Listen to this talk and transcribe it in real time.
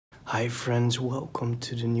Hi friends, welcome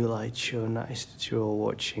to the New Light Show. Nice that you're all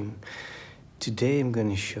watching. Today I'm going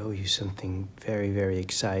to show you something very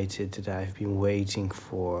excited that I've been waiting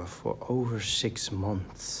for over 6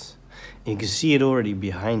 months. And you can see it already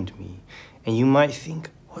behind me. And you might think,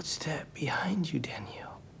 what's that behind you,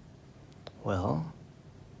 Daniel? Well,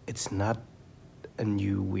 it's not a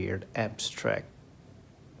new weird abstract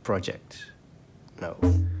project. No.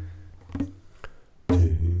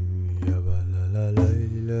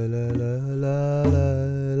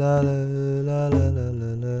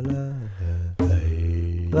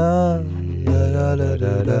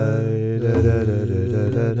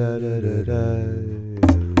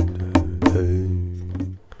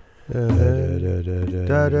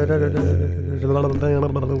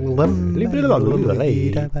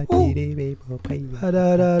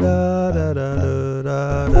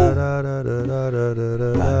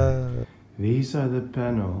 These are the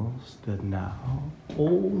panels that now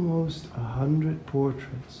almost 100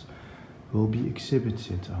 portraits will be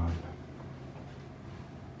exhibited on.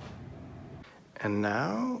 And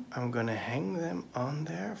now I'm gonna hang them on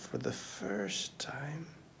there for the first time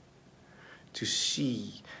to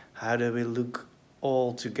see how they will look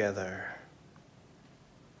all together.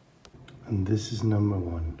 And this is number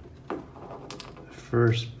 1. The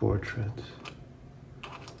first portrait,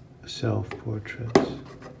 a self-portrait.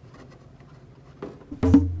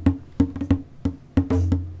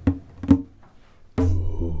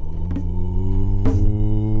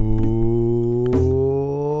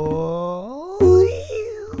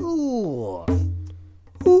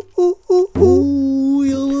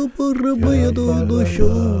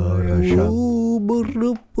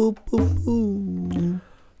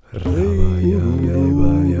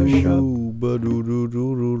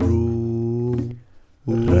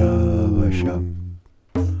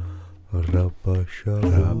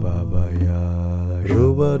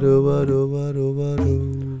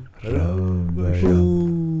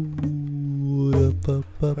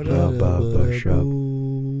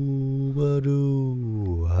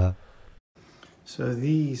 So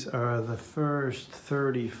these are the first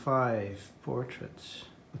 35 portraits.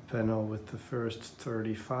 The panel with the first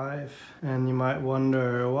 35. And you might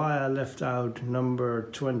wonder why I left out number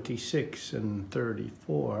 26 and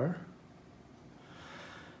 34.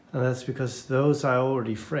 And that's because those I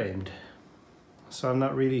already framed. So I'm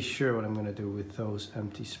not really sure what I'm going to do with those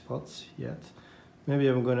empty spots yet. Maybe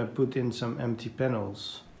I'm going to put in some empty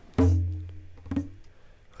panels.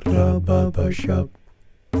 Rababa-shop.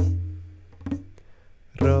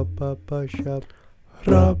 Rababa-shop.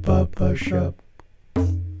 Rababa-shop.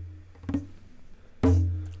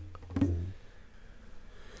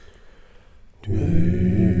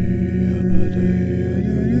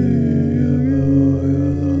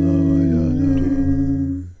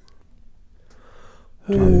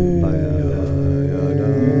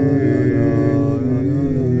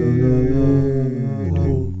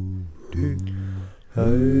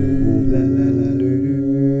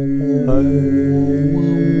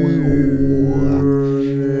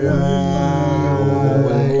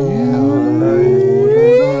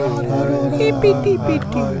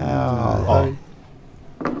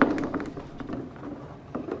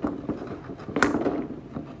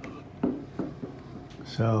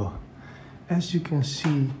 So, as you can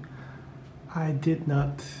see, I did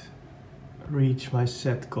not reach my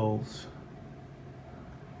set goals.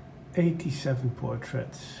 87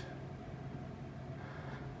 portraits.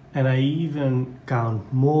 And I even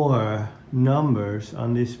count more numbers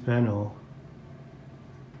on this panel.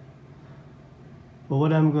 But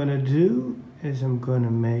what I'm gonna do is I'm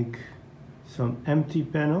gonna make some empty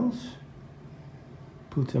panels,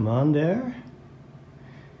 put them on there,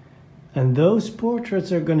 and those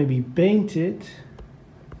portraits are gonna be painted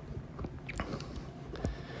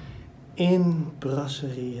in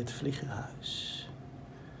Brasserie Het Vliegerhuis.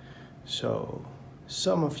 So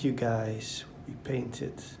some of you guys will be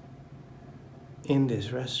painted in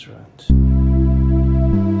this restaurant.